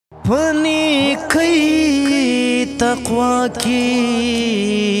پنی کئی تقوی کی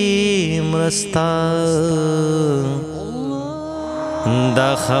مرستا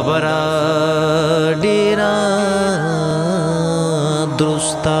دا خبره ډیره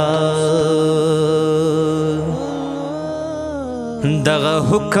درستا دغه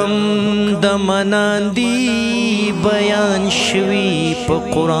حکم د مناندی بیان شوی په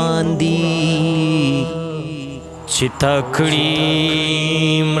قرآن دی چې تا کړي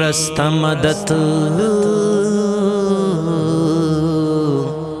مرسته مدد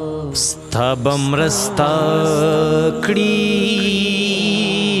ستا به مرسته کړي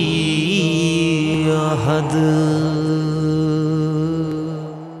احد.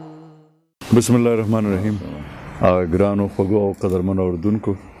 بسم الله الرحمن الرحیم. ګرانو خوږو او قدرمنو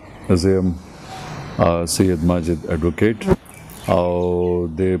اردوونکو، زه یم سید ماجد ایډووکیټ او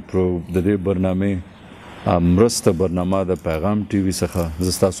د دې برنامې مرسته برنامه د پیغام ټي وي څخه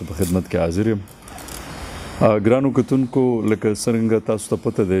زه ستاسو په خدمت کې حاضر یم. ګرانو کتونکو، لکه څرنګه تاسو ته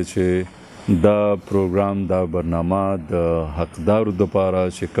پته دی چې دا پروګرام دا برنامه د حقدارو دپاره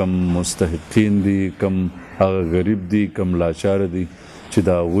چې کم مستحقین دي، کم هغه غریب دي، کم لاچار دي چې د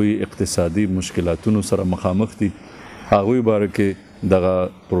هغوی اقتصادي مشکلاتونو سره مخامخ دي، هغوی باره کې دغه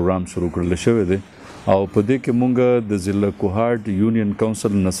پروګرام شروع کړل شوی دی او په دې کې مونږ د ضلع کوهاټ یونین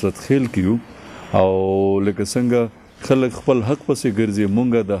کونسل نصرت خیل کې یو او لکه څنګه خلک خپل حق پسې ګرځي،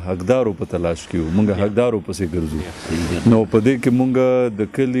 مونږ د حقدارو په تلاش کې یو، مونږ حقدارو پسې ګرځو. نو په دې کې مونږ د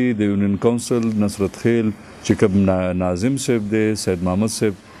کلي د یونین کونسل نصرت خیل چې کوم ناظم صاحب دی، سید محمد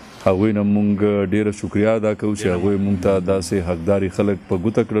صاحب، هغوی نه مونږ ډیره شکریا ادا کوو چې هغوی مونږ ته داسې حقداري خلک په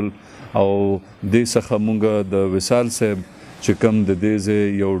ګوته کړل او دې څخه مونږ د وصال صاحب چې کوم د دې ځای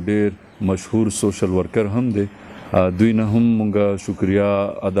یو ډیر مشهور سوشل ورکر هم دی، دوی نه هم مونږ شکریا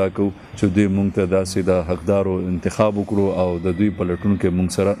ادا کوو چې دوی مونږ ته داسې د حقدارو انتخاب وکړو او د دوی په لټون کې مونږ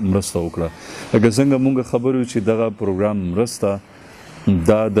سره مرسته وکړه. لکه څنګه مونږ خبر یو چې دغه پروګرام مرسته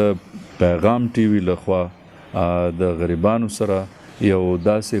دا د پیغام ټي وي لخوا د غریبانو سره یو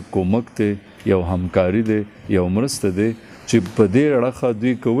داسې کومک دی، یو همکاري دی، یو مرسته دی چې په دې اړخه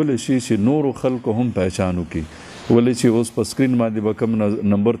دوی کولی شي چې نورو خلکو هم پہچان وکړي. ولې چې اوس په سکرین باندې به کوم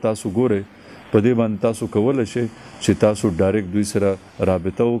نمبر تاسو ګورئ، په دې باندې تاسو کولی شئ چې تاسو ډایرکټ دوی سره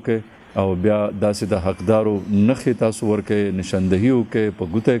رابطه وکړئ او بیا داسې د حقدارو نښې تاسو ورکړئ، نشاندهي وکړئ، په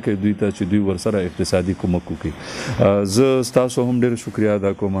ګوته کړئ دوی ته چې دوی ورسره اقتصادي کومک وکړي. زه ستاسو هم ډېر شکریا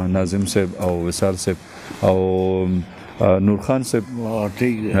ادا کوم، ناظم صاحب او وصال صاحب او نور خان صاحب،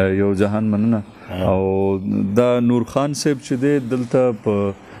 یو جهان مننه. او دا نور خان صاحب چې دی دلته په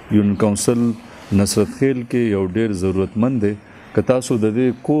یونین کونسل نصرت خیل کې یو ډیر ضرورتمند دی. که تاسو د دې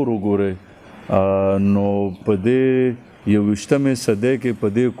کور وګورئ نو په دې 21مې صدۍ کې په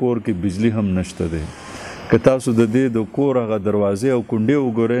دې کور کې بجلی هم نشته دی. که تاسو د دې د کور هغه دروازې او کونډې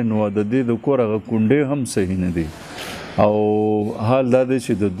وګورئ نو د دې د کور هغه کونډې هم صحیح نه دي. او حال دا دی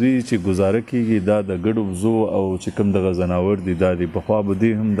چې د دوی چې ګزاره کیږي دا د ګډو وزو او چې کوم دغه ځناور دي دا دي. پخوا به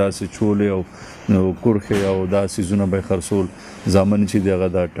دوی هم داسې چولې او کورخې او دا څیزونه به یې خرڅول، زامن چې دغه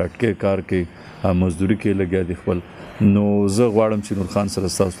د ټاټکې کار کې مزدوري کې لګیا دي خپل. نو زه غواړم چې نور خان سره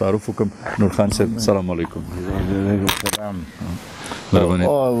ستاسو تعارف وکړم. نور خان صاحب السلام علیکم. وعلیکم السلام.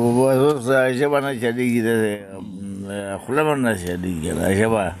 ژبه نه چلېږي، خوله به نه چلېږي،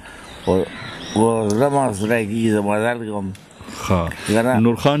 ژبه زه محصوله کېږي، زه بازار کوم.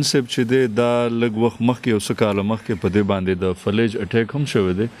 نور خان صاحب چې دی دا لږ وخت مخکې یو څه کاله مخکې په دې باندې د فلج اټیک هم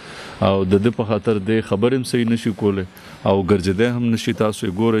شوی دی او د ده په خاطر دی خبرې هم صحیح نشي کولی او ګرځېدی هم نشي. تاسو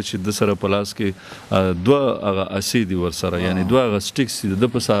یې ګورئ چې د سره په لاس کې دوه هغه اسې دي ورسره، یعنې دوه هغه سټیکس دي، د ده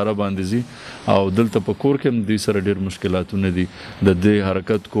په سهاره باندې ځي او دلته په کور کې هم دوی سره ډېر مشکلاتونه دي. د دې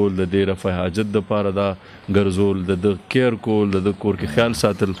حرکت کول، د دې رفع حاجت دپاره دا ګرځول، د ده کیر کول، د ده کور کې خیال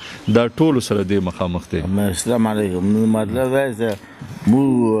ساتل، دا ټولو سره دی مخامخ دی. السلام علیکم. مطلب دا چې موږ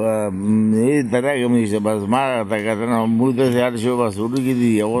هېڅ درک هم نشته، بس ما ته کتنه موږ داسې حال شو، بس وړوکي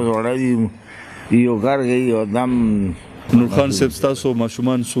دي، یو وړه دي، یو کار کوي یو دم. نور خان صاحب ستاسو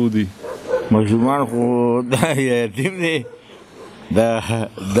ماشومان څو دي؟ ماشومان خو دا یتیم دی، د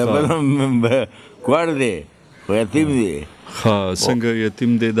بل کوړ دی خو یتیم دی. څنګه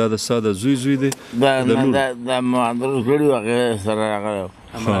یتیم دی؟ دا د ستا د زوی دی؟ دا معذور کړي وو هغې سره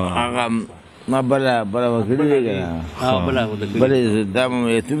هغه ما بله وکړي دی که نه، بلې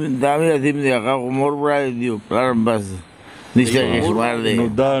دا یتیم دی، هغه خو مور وړی دی، پلار بس نشته شمار دی. نو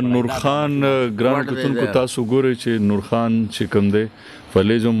دا نور خان ګران کتونکو تاسو ګورئ چې نور خان چې کوم دی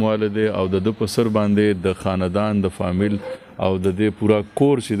فلیج هم والد دی او د ده په سر باندې د خاندان د فامیل او د دې پورا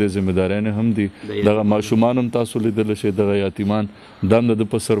کور چې د ذمہداران هم دي دغه ماشومان هم تاسو لیدل شي دغه یتیمان دم د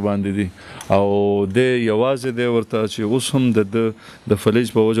په سر باندې دي او د یوازې د ورته چې اوس هم د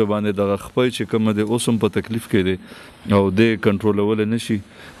فلج په وجه باندې دغه خپې چې کوم د اوس هم په تکلیف کې دي او د کنټرولول نشي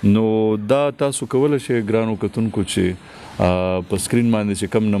نو دا تاسو کولای شئ ګرانو کتونکو چې په سکرین باندې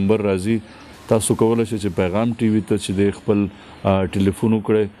چې کم نمبر راځي تاسو کولای شئ چې پیغام ټي وي ته چې د خپل ټلیفون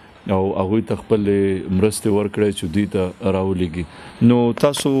وکړئ او هغوی ته خپل مرستې ورکړئ چې دوی ته راولېږي نو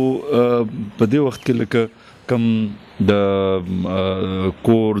تاسو په دې وخت کې لکه کم د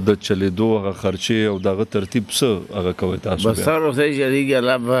کور د چلیدو هغه خرچې او دغه ترتیب څه هغه کوئ تاسو بس سره ځای جوړېږي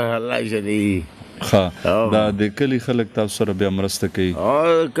الله جوړېږي ښه دا د کلي خلک تاسو سره بیا مرسته کوي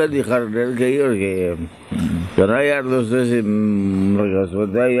کلي خلک ډېر کوي که نه یار دوست داسې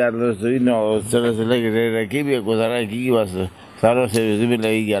مرګه یار دوست وي نو سره لږ رقیب یې ګزاره کېږي بس سارو سره زمین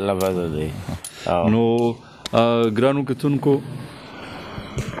لګیږي الله فضل دی نو ګرانو کتونکو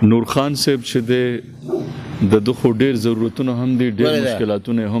نور خان صاحب چې د دغه ډېر ضرورتونه هم دي ډېر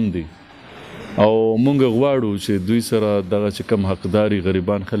مشکلاتونه هم دي او مونږ غواړو چې دوی سره دغه چې کم حقداري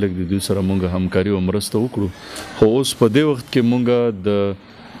غریبان خلک دي دوی سره مونږ همکاري او مرسته وکړو خو اوس په دې وخت کې مونږ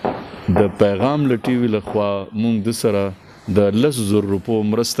د پیغام له ټي وي لخوا مونږ د سره د 10,000 روپو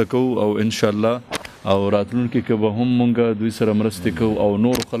مرسته کوو او ان شاء الله او راتلونکي کې به هم مونږ دوی سره مرستې کوو او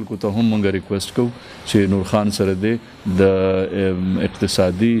نور خلکو ته هم مونږ ریکوست کوو چې نور خان سره دی د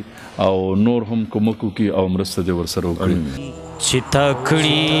اقتصادي او نور هم کومک وکړي او مرسته دې ورسره وکړي چې تا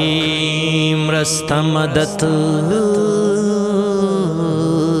کړي مرسته مدد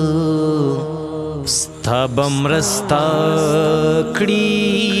ستا به مرسته کړي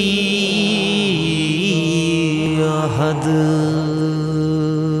احد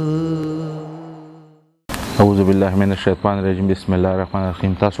اعوذ بالله من الشیطان الرجیم بسم الله الرحمن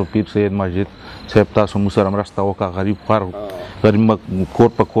الرحیم تاسو پیر سید ماجد صاحب تاسو مو سره مرسته وکړه غریب کور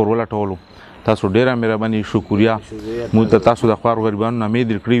په کور ولټولو تاسو ډیره مهرباني شکریا مو ته تاسو د خوار غریبانو نه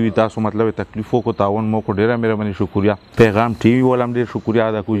امید کړی وي تاسو مطلب تکلیف کو تعاون مو کو ډیره مهرباني شکریا پیغام ټي وي ولهم ډیر شکریا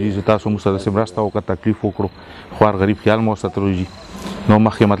ادا کوم چې تاسو مو سره مرسته وکړه تکلیف وکړو خوار غریب خیال مو ستروږي نو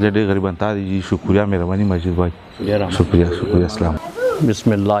مخکې مطلب ډیر غریبان ته دي شکریا مهرباني ماجد بھائی شکریا اسلام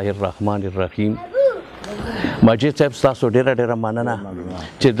بسم الله الرحمن الرحیم ماجد صاحب تاسو ډیره مننه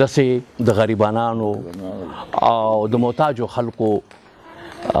چې داسې د غریبانو او د محتاجو خلقو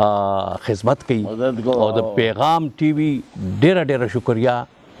خدمت کوي او د پیغام ټي وي ډیره شکریا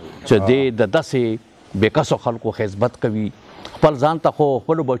چې د داسې بېکسو خلقو خدمت کوي خپل ځان ته خو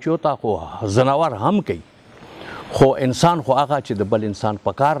خپل بچو ته خو ځناور هم کوي خو انسان خو هغه چې د بل انسان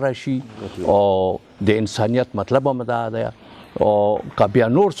په کار راشي او د انسانیت مطلب هم دا دی او که بیا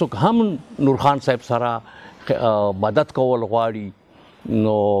نور څوک هم نور خان صاحب سره مدد کول غواړي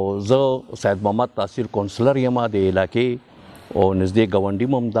نو زه سید محمد تاثیر کونسلر یم د علاقې او نږدې ګاونډي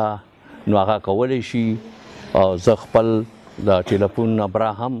مم ده نو هغه کولی شي زه خپل د ټلیفون نمبر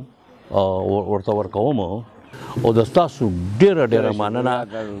هم ورته ورکوم او د تاسو ډیره مننه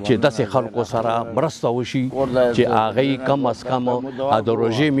چې داسې خلکو سره مرسته وشي چې هغوی کم از کم د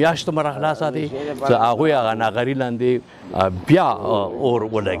روژې میاشت مره خلاصه دي چې هغوی هغه ناغري لاندې بیا اور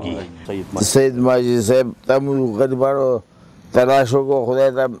ولګي سید ماجد صاحب ته مو غریبانو تلاش وکړو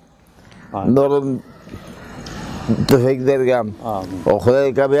خدای ته نور توفیق درکړم او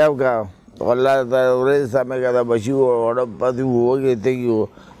خدای کامیاب کړه الله تعالی ورځ سمه کړه د بچي وړه پاتې وږی تږي وو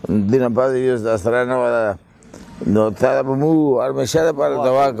دینه پاتې یو سره نه وه نو تا به مو همیشه لپاره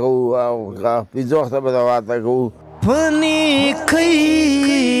دوا کوو او پنځه وخته به دوا ته کوو په نیکۍ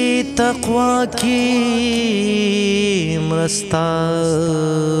تقوا کې مرسته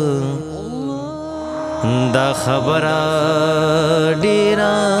دا خبره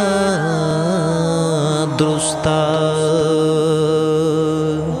ډیره درسته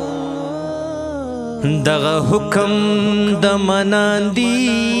دغه حکم د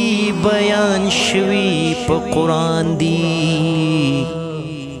مناندی بیان شوی په قرآن دی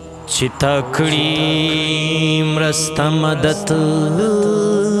چې تا کړي مرسته مدد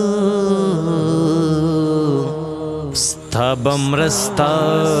ستا به مرسته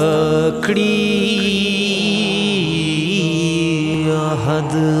کړي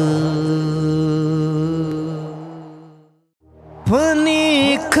احد په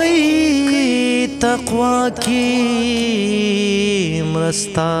نیکۍ تقوا کې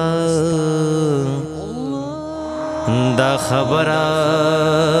مرسته دا خبره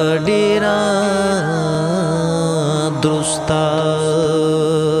ډیره درسته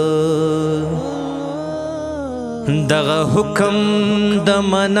دغه حکم د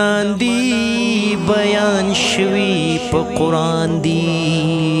مناندی بیان شوی په قرآن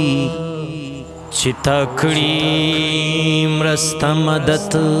دی چې تا کړي مرسته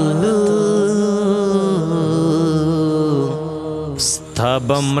مدد ستا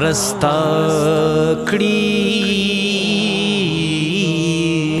به مرسته کړي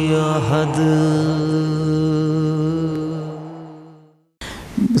احد.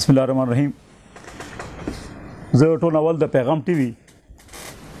 بسم الله الرحمن الرحیم. زه ټول اول د پیغام ټي وي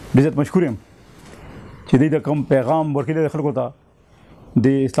ډېر مشکور یم چې دوی د کوم پیغام ورکړی د خلکو ته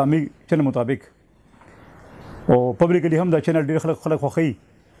د اسلامي چینل مطابق او پبلکلی هم دا چینل ډېر خلک خوښوي.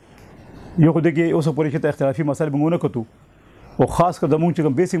 یو خو دې کې اوس پورې چې اختلافي مسایل موږ نه کوو او خاص کر زموږ چې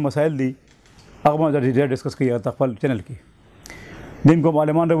کوم بیسیک مسایل دي هغه موږ ډېر ډسکس کوي په خپل چینل کې. دین کوم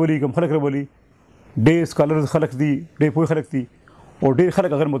عالمان راولي کوم خلک راولي ډېر سکالرز خلک دي ډېر پوه خلک دي او ډېر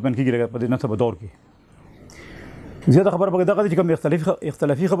خلک غیر مطمئن کېږي په دې نسبه دور کې. زیاته خبره پکې دغه چې کوم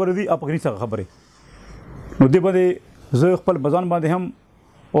اختلافي خبرې دي اپ کې څه خبرې نو دې باندې زه خپل بزان باندې هم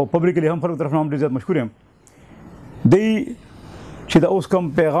او پبلکلی هم خلکو طرف نه هم ډېر زیات مشکور یم. دی چې د اوس کوم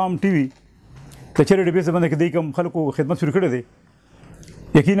پیغام ټي وي د چیرې بیس باندې کې دی کوم خلکو خدمت شروع کړی دی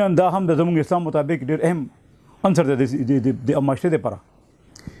یقینا دا هم د زموږ اسلام مطابق ډېر اهم عنصر دی د معاشرې دپاره.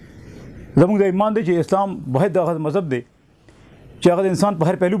 زموږ د ایمان دی چې اسلام واحد دغه مذهب دی چې هغه د انسان په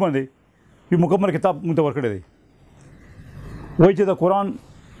هر پهلو باندې یو مکمل کتاب موږ ته ورکړی دی. وایي چې د قرآن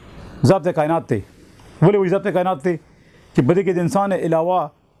ضابط کائنات دی. ولې وایي ضابط کائنات دی چې په دې کې د انسان علاوه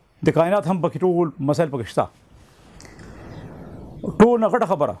د کائنات هم پکې ټول مسایل پکې شته. ټول نه غټه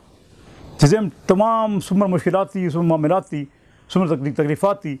خبره چې زم تمام څومره مشکلات دي څومره معاملات دي څومره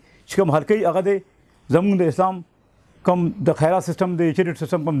تکلیفات دي چې کوم حل کوي هغه دی زموږ د اسلام کوم د خیرات سیستم دی چیریټ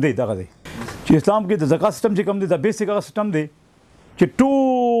سیستم کوم دی دغه دی چې اسلام کې د زکات سیستم چې کوم دی د بیسیک هغه سیستم دی چې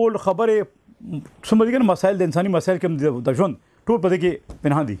ټول خبرې څومره دي مسایل د انساني مسایل کوم دي د ژوند ټول په دې کې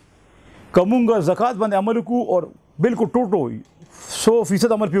پنهان دي. که موږ زکات باندې عمل وکړو او بالکل ټوټو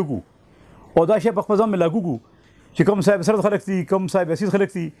 100% عمل پې وکړو او دا شی په خپل ځان باندې لاګو کړو چې کوم صاحب سرد خلک دي کوم صاحب اسیس خلک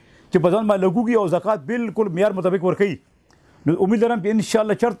دي چې په ځان باندې لاګو کړي او زکات بالکل معیار مطابق ورکوي نو امید لرم چې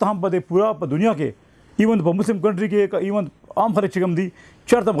انشاءالله چېرته هم په پوره په دنیا کې ایون په مسلم کنټري کې ایون عام خلک چې کوم دي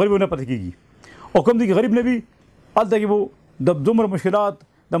چېرته هم غریب نه پاتې کېږي او کوم دي چې غریب نه وي هلته کې به د دومره مشکلات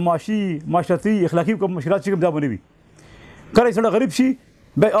د معاشرتي اخلاقي کوم مشکلات چې کوم دا به نه وي. کله سړی غریب شي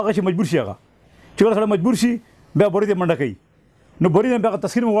بیا هغه چې مجبور شي هغه چې کله سړی مجبور شي بیا بورې ته منډه کوي نو بورې نه بیا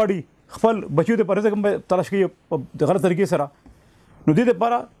تسخیر غواړي خپل بچیو ته په رزق هم تلاش کوي د غلط طریقې سره. نو دې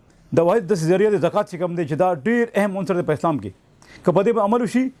دپاره د واحد داسې ذریعه د زکات چې کوم دی چې دا ډېر اهم عنصر دی په اسلام کې. که په دې به عمل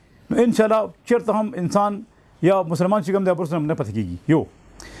وشي نو انشاءالله چېرته هم انسان یا مسلمان چې کوم دی بل سره نه پاتې کېږي. یو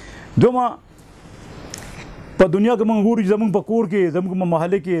دویمه په دنیا کې موږ ګورو چې زموږ په کور کې زموږ په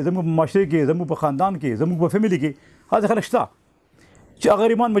محلې کې زموږ په معاشرې کې زموږ په خاندان کې زموږ په فیملي کې هغه خلک شته چې هغه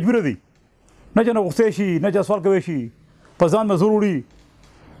غریبان مجبوره دي نه چې نه غوښتی شي نه چې سوال کوی شي په ځان نه زور وړي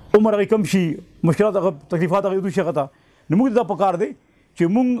عمر هغې کم شي مشکلات هغه تکلیفات هغې دوی شي هغه ته نو موږ دا پکار دی چې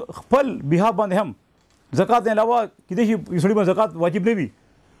موږ خپل بیهاف باندې هم زکات نه علاوه کیدای شي یو سړي باندې زکات واجب نه وي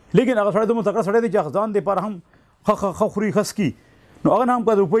لیکن هغه سړی دومره تکړه سړی دی چې ځان دپاره هم ښه خوري ښه څکي نو هغه نه هم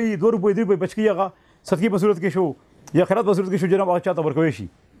که روپۍ 2 روپۍ 3 روپۍ بچ کړي هغه صدقې په صورت کې شو یا خیرات په صورت کې شو جناب هغه چاته ورکوی شي.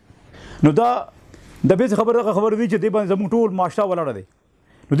 نو دا د بیسې خبره دغه خبره دی چې دې باندې زموږ ټول معاشره ولاړه دی.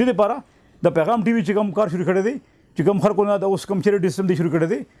 نو دې دپاره د پیغام ټي وي چې کوم کار شروع کړی دی چې کوم خلکو نه د اوس کوم چیریټي سیستم دی شروع کړی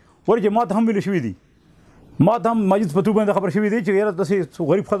دی ولې چې ما ته هم ویلې شوي دي ما ته هم ماجد په تو باندې خبر شوي دی چې یاره داسې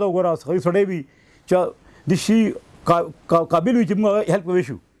غریب ښځه وګوره غریب سړی وي چې د شي قابل وي چې موږ هیلپ کوی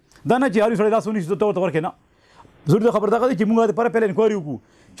شو. دا نه چې هر سړی داسې ونیسي ته ورته ورکړې نه ضروري خبر دغه دی چې موږ دپاره پهله انکوایري وکړو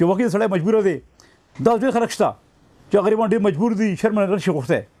چې واقعي سړی مجبوره دی. دا ډېر خلک شته چې غریبان ډېر مجبور دي شرم نه شي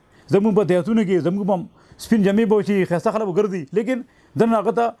غوښتی زموږ په دیهاتونو کې زموږ په سپین جامې به چې ښایسته خلک به ګرځي لیکن دننه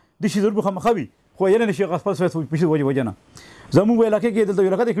هغه ته د شي ضرور به خامخا وي خو یې نه شي هغه خپل پیسې وجه نه. زموږ په علاقې کې دلته یو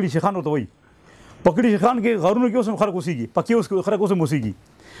علاقه دی کړي شیخان ورته وایي په کړي شیخان کې غارونو کې اوس هم خلک اوسېږي پکې اوس خلک اوس هم اوسېږي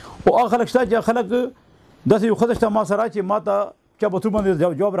او هغه خلک شته چې خلک داسې یو ښځه شته ما سره چې ما ته چا په تور باندې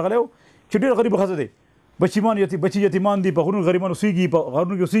جواب راغلی و چې ډېر غریبه ښځه دی بچي یتیمان دي په غرونو غریبان اوسېږي په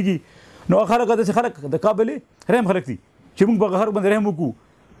غارونو کې اوسېږي نو هغه خلک داسې خلک د قابل رحم خلک دي چې موږ په هغه خلک باندې رحم وکړو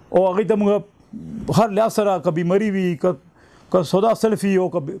او هغوی ته موږ هر لحاظ سره که بیماري وي که سودا سلف وي او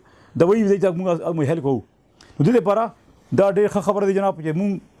که دوایي وي دی ته موږ هیلپ کوو. نو دې دپاره دا ډېر ښه خبره دی جناب چې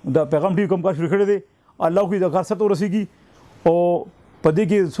موږ د پیغام ټي وي کوم کار شروع کړی دی الله وکړي د کار سرته ورسېږي او په دې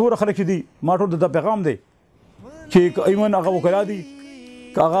کې څومره خلک چې دي ما ټول د پیغام دی چې ایمن هغه وکلا دي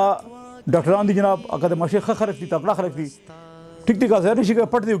که هغه ډاکټران دي جناب هغه د معاشرې ښه خلک دي تکړه خلک دي ټیک ټیک ظاهر نه شي که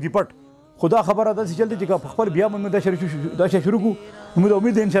پټ دی وکړي پټ خدا خبره داسې چل دی چې په خپل بیا موږ دا شی شروع کړو موږ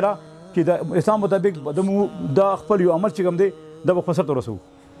امید دی انشاءالله چې د اسلام مطابق دا خپل یو عمل چې کوم دی دا به خپل سرته ورسوو.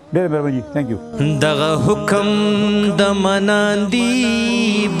 ډېره مهرباني تھینک یو. دغه حکم د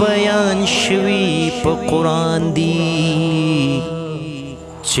مناندي بیان شوی په قرآن دی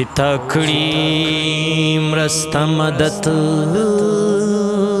چې تا کړي مرسته مدد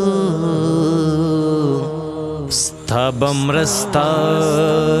ستا به مرسته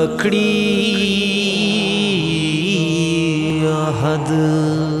کړي احد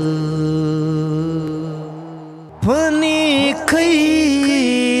په نیکۍ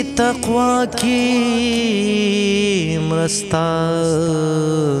تقوا کې مرسته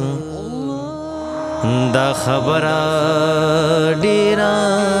دا خبره ډیره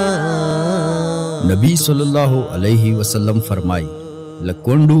نبی صلی الله علیه وسلم فرمای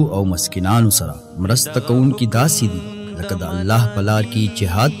لکوندو او مسکینانو سره مرسته کوونکي داسې دي لکه د الله په لار کې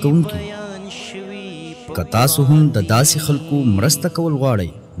جهاد کوونکي که تاسو هم د داسې خلقو مرسته کول غواړئ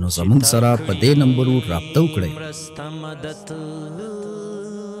نو زمونږ سره په دې نمبرو رابطه وکړئ